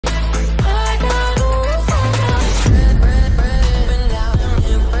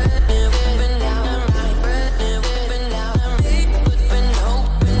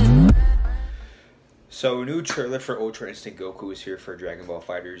So, new trailer for Ultra Instinct Goku is here for Dragon Ball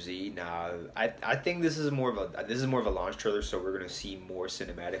FighterZ. Now, I think this is more of a launch trailer, so we're gonna see more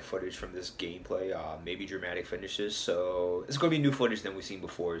cinematic footage from this gameplay, maybe dramatic finishes. So it's gonna be new footage than we've seen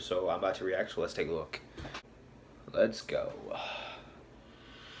before. So I'm about to react. So let's take a look. Let's go.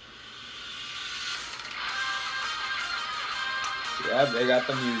 Yeah, they got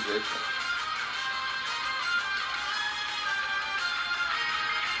the music.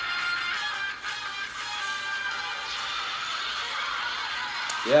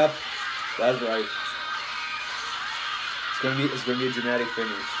 Yep, that's right. It's gonna be a dramatic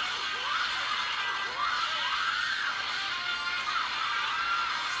finish.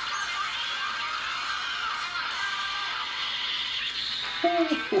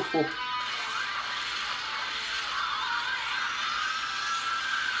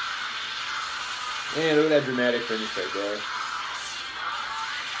 Man, look at that dramatic finish right there.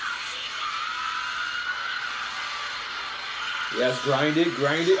 Yes, grind it,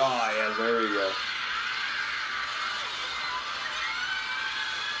 grind it. Oh, yeah, there we go.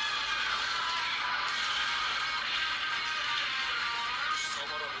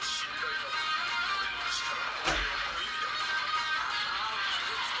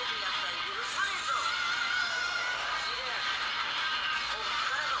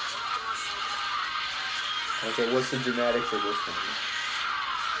 Okay, what's the dramatic for this one?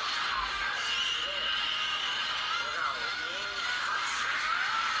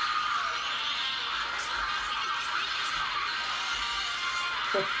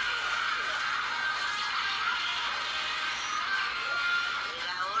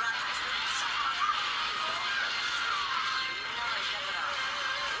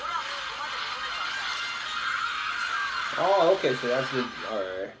 Oh, okay, so that's the...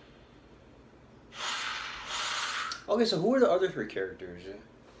 Alright. Okay, so who are the other three characters?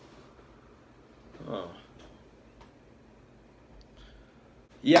 Oh.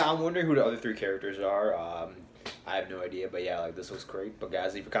 Yeah, I'm wondering who the other three characters are. I have no idea, but yeah, like, this looks great. But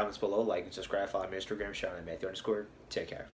guys, leave your comments below, like and subscribe, follow me on Instagram, Sean and Matthew_. Take care.